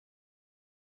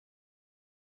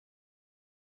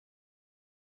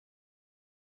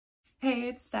Hey,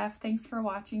 it's Steph. Thanks for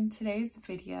watching today's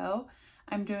video.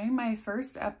 I'm doing my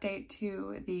first update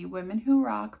to the Women Who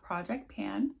Rock Project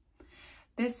Pan.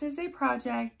 This is a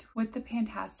project with the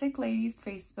Pantastic Ladies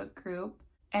Facebook group,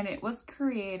 and it was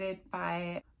created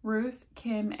by Ruth,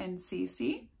 Kim, and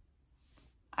Cece.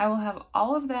 I will have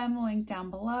all of them linked down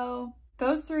below.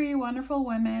 Those three wonderful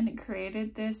women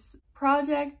created this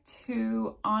project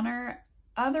to honor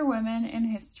other women in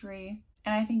history,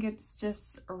 and I think it's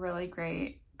just a really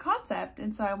great concept,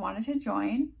 and so I wanted to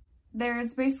join.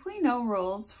 There's basically no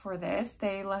rules for this.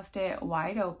 They left it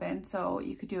wide open, so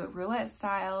you could do it roulette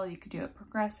style, you could do it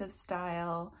progressive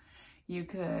style, you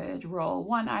could roll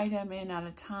one item in at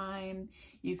a time,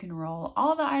 you can roll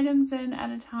all the items in at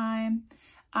a time.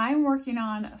 I'm working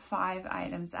on 5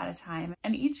 items at a time,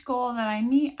 and each goal that I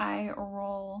meet, I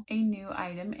roll a new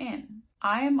item in.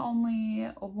 I am only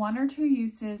 1 or 2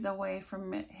 uses away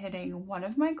from hitting one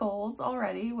of my goals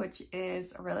already, which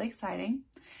is really exciting.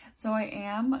 So I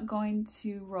am going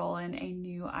to roll in a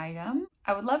new item.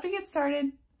 I would love to get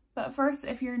started, but first,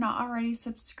 if you're not already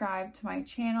subscribed to my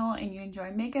channel and you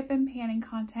enjoy makeup and panning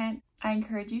content, I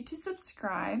encourage you to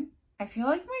subscribe. I feel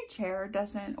like my chair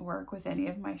doesn't work with any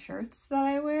of my shirts that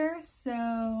I wear,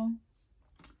 so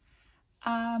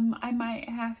I might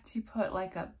have to put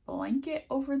like a blanket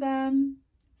over them.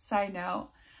 Side note,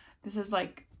 this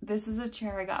is a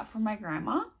chair I got from my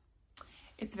grandma.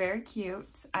 It's very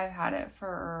cute. I've had it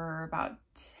for about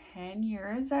 10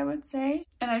 years, I would say,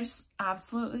 and I just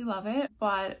absolutely love it,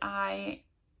 but I'm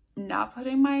not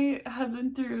putting my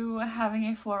husband through having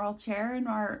a floral chair in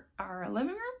our living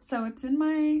room, so it's in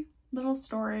my little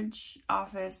storage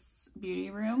office beauty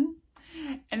room.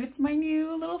 And it's my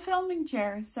new little filming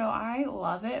chair, so I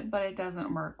love it, but it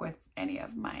doesn't work with any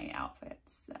of my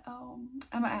outfits, so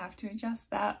I might have to adjust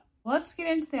that. Let's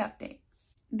get into the update.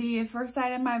 The first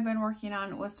item I've been working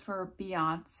on was for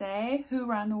Beyonce, Who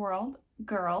Run the World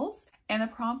Girls, and the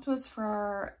prompt was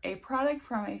for a product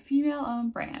from a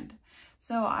female-owned brand.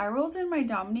 So I rolled in my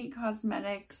Dominique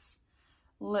Cosmetics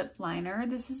lip liner.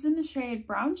 This is in the shade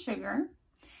Brown Sugar,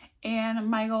 and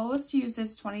my goal was to use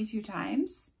this 22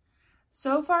 times.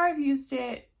 So far, I've used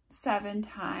it 7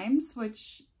 times,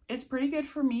 which is pretty good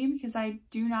for me because I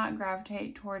do not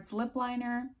gravitate towards lip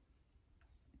liner.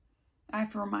 I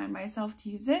have to remind myself to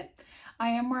use it. I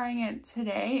am wearing it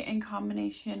today in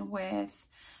combination with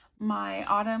my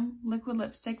Autumn liquid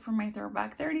lipstick from my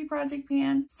Throwback 30 project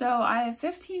pan. So I have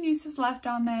 15 uses left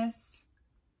on this.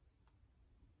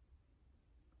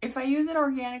 If I use it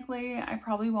organically, I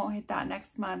probably won't hit that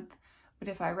next month. But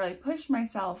if I really push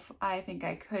myself, I think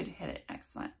I could hit it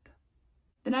next month.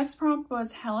 The next prompt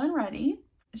was Helen Reddy.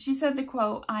 She said the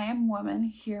quote, "I am woman,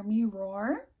 hear me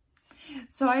roar."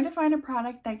 So I defined a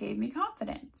product that gave me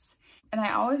confidence. And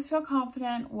I always feel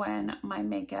confident when my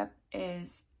makeup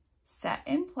is set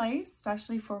in place,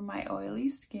 especially for my oily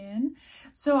skin.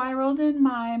 So I rolled in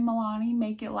my Milani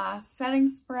Make It Last setting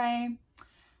spray.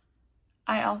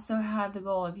 I also had the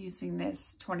goal of using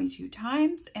this 22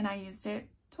 times, and I used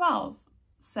it 12.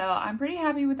 So I'm pretty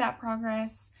happy with that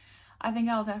progress. I think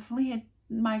I'll definitely hit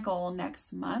my goal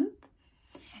next month.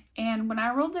 And when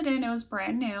I rolled it in, it was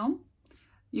brand new.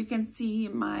 You can see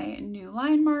my new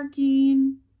line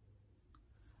marking.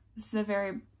 This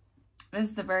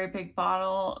is a very big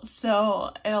bottle,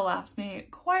 so it'll last me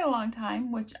quite a long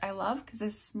time, which I love because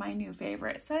this is my new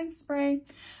favorite setting spray.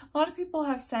 A lot of people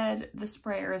have said the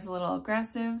sprayer is a little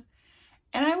aggressive,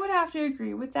 and I would have to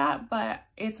agree with that, but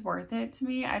it's worth it to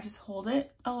me. I just hold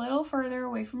it a little further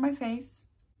away from my face,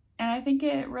 and I think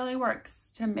it really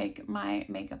works to make my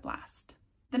makeup last.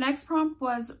 The next prompt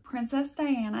was Princess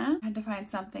Diana. I had to find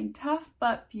something tough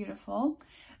but beautiful.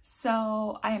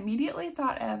 So I immediately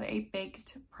thought of a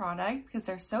baked product because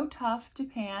they're so tough to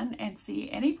pan and see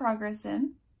any progress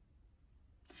in.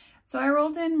 So I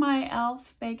rolled in my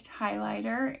e.l.f. baked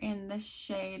highlighter in the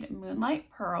shade Moonlight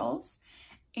Pearls.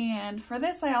 And for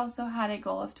this, I also had a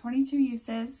goal of 22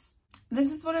 uses.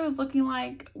 This is what it was looking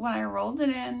like when I rolled it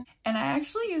in. And I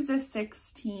actually used this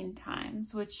 16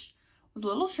 times, which was a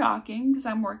little shocking because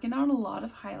I'm working on a lot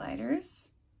of highlighters.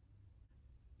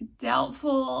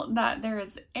 Doubtful that there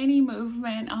is any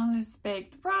movement on this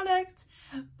baked product,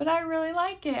 but I really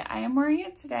like it. I am wearing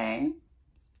it today.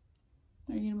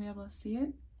 Are you gonna be able to see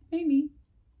it? Maybe.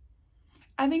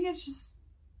 I think it's just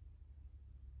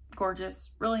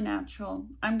gorgeous, really natural.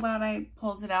 I'm glad I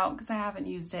pulled it out because I haven't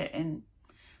used it in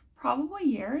probably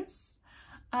years.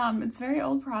 It's a very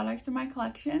old product in my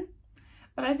collection,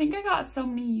 but I think I got so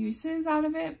many uses out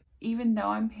of it, even though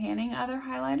I'm panning other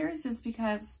highlighters, is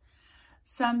because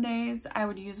some days I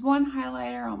would use one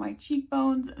highlighter on my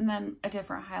cheekbones and then a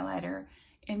different highlighter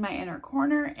in my inner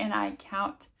corner, and I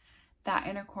count that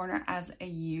inner corner as a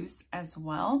use as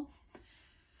well.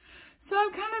 So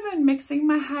I've kind of been mixing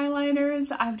my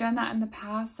highlighters. I've done that in the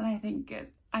past, and I think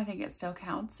it still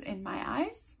counts in my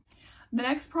eyes. The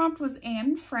next prompt was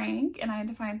Anne Frank, and I had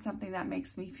to find something that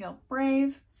makes me feel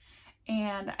brave.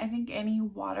 And I think any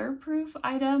waterproof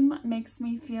item makes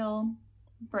me feel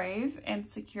brave and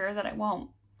secure, that I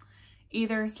won't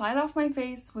either slide off my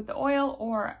face with the oil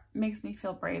or makes me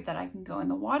feel brave that I can go in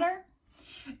the water.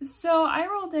 So I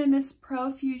rolled in this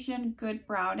Profusion Good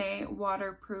Brow Day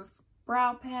waterproof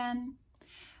brow pen.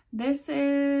 This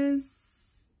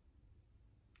is,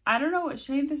 I don't know what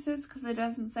shade this is because it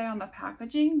doesn't say on the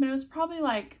packaging, but it was probably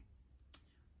like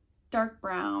dark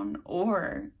brown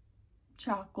or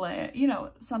chocolate, you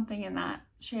know, something in that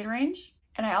shade range.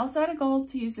 And I also had a goal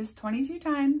to use this 22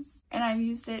 times, and I've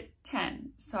used it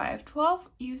 10. So I have 12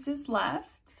 uses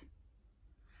left.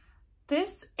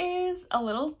 This is a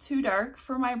little too dark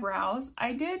for my brows.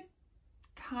 I did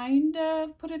kind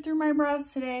of put it through my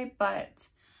brows today, but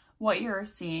what you're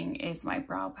seeing is my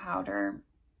brow powder.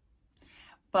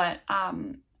 But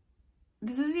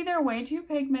this is either way too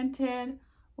pigmented,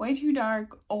 way too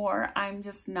dark, or I'm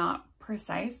just not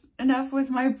precise enough with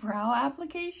my brow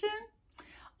application.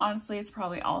 Honestly, it's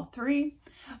probably all three,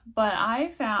 but I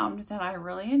found that I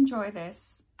really enjoy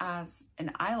this as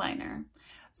an eyeliner.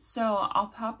 So I'll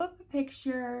pop up a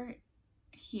picture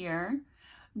here.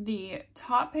 The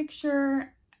top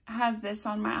picture has this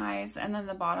on my eyes, and then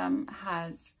the bottom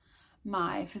has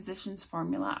my Physicians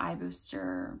Formula Eye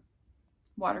Booster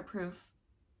waterproof.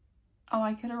 Oh,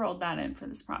 I could have rolled that in for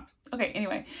this prompt. Okay,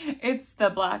 anyway, it's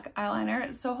the black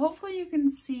eyeliner. So hopefully you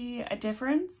can see a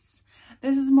difference.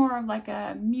 This is more of like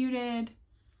a muted,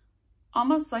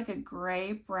 almost like a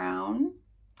gray brown.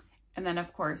 And then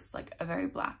of course, like a very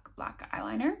black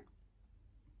eyeliner.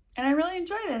 And I really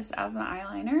enjoy this as an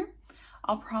eyeliner.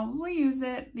 I'll probably use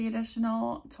it the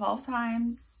additional 12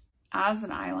 times as an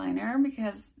eyeliner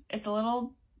because it's a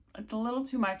little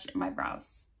too much in my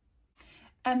brows.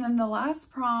 And then the last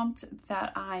prompt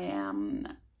that I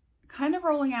am kind of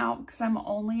rolling out because I'm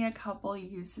only a couple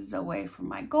uses away from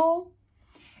my goal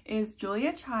is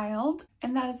Julia Child,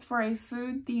 and that is for a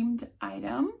food themed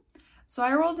item. So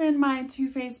I rolled in my Too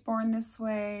Faced Born This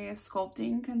Way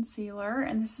Sculpting Concealer,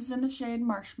 and this is in the shade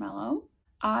Marshmallow.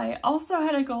 I also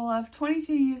had a goal of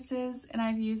 22 uses, and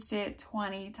I've used it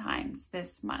 20 times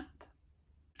this month.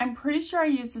 I'm pretty sure I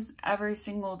use this every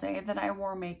single day that I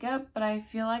wore makeup, but I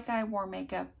feel like I wore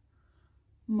makeup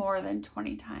more than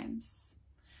 20 times.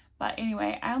 But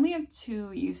anyway, I only have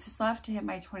 2 uses left to hit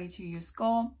my 22 use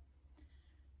goal.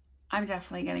 I'm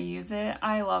definitely going to use it.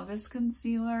 I love this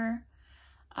concealer.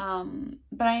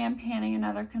 But I am panning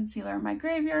another concealer in my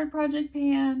Graveyard Project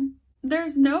pan.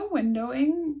 There's no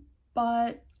windowing,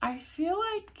 but I feel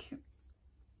like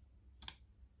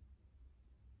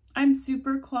I'm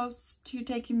super close to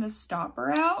taking the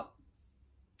stopper out.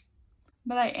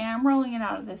 But I am rolling it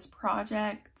out of this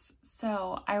project,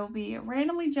 so I will be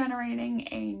randomly generating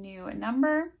a new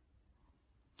number.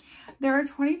 There are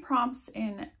 20 prompts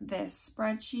in this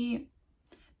spreadsheet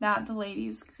that the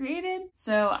ladies created.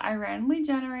 So I randomly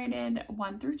generated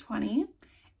 1 through 20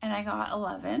 and I got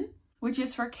 11, which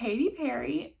is for Katy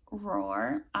Perry,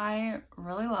 Roar. I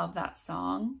really love that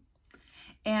song.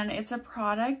 And it's a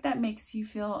product that makes you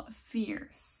feel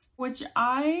fierce, which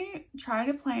I try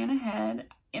to plan ahead.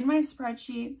 In my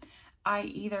spreadsheet, I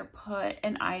either put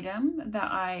an item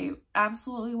that I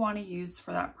absolutely want to use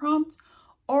for that prompt,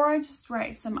 or I just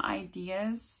write some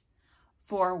ideas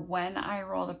for when I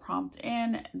roll the prompt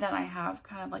in, that I have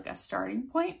kind of like a starting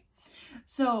point.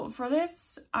 So for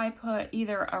this, I put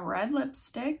either a red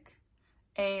lipstick,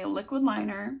 a liquid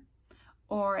liner,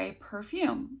 or a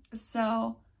perfume.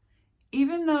 So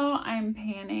even though I'm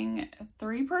panning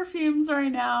 3 perfumes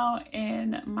right now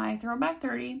in my Throwback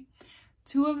 30,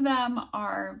 2 of them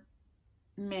are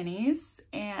minis,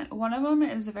 and one of them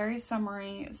is a very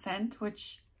summery scent,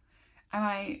 which I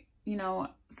might, you know,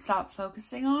 stop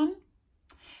focusing on.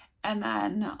 And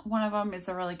then one of them is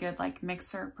a really good like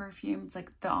mixer perfume. It's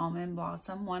like the Almond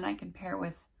Blossom one. I can pair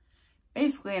with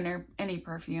basically any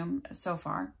perfume so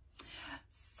far.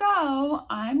 So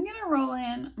I'm gonna roll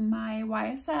in my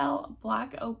YSL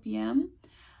Black Opium.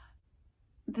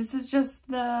 This is just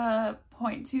the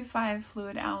 0.25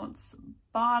 fluid ounce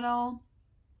bottle.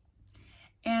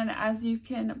 And as you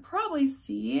can probably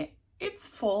see, it's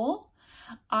full.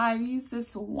 I've used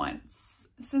this once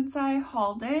since I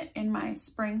hauled it in my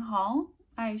spring haul.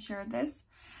 I shared this,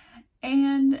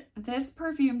 and this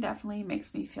perfume definitely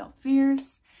makes me feel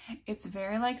fierce. It's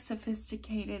very like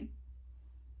sophisticated.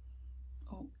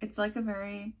 Oh, it's like a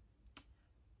very,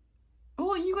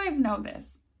 well, you guys know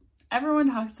this. Everyone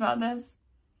talks about this,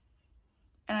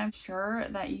 and I'm sure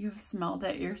that you've smelled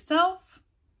it yourself.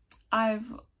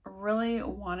 I've really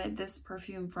wanted this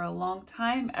perfume for a long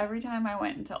time. Every time I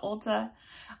went into Ulta,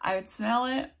 I would smell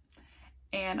it,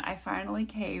 and I finally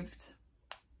caved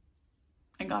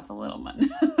and got the little one.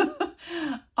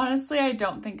 Honestly, I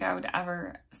don't think I would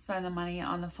ever spend the money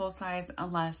on the full size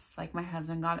unless like my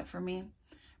husband got it for me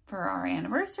for our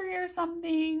anniversary or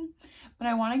something. But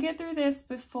I want to get through this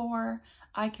before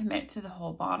I commit to the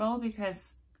whole bottle,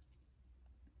 because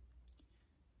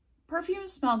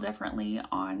perfumes smell differently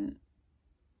on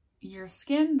your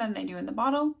skin than they do in the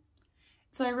bottle.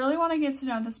 So I really want to get to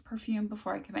know this perfume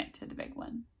before I commit to the big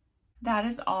one. That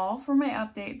is all for my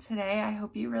update today. I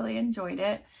hope you really enjoyed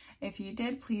it. If you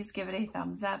did, please give it a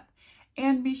thumbs up,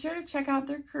 and be sure to check out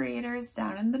their creators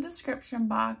down in the description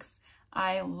box.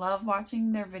 I love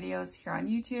watching their videos here on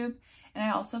YouTube, and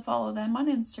I also follow them on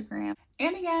Instagram.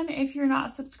 And again, if you're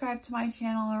not subscribed to my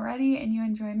channel already and you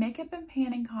enjoy makeup and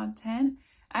panning content,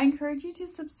 I encourage you to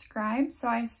subscribe so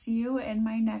I see you in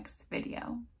my next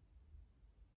video.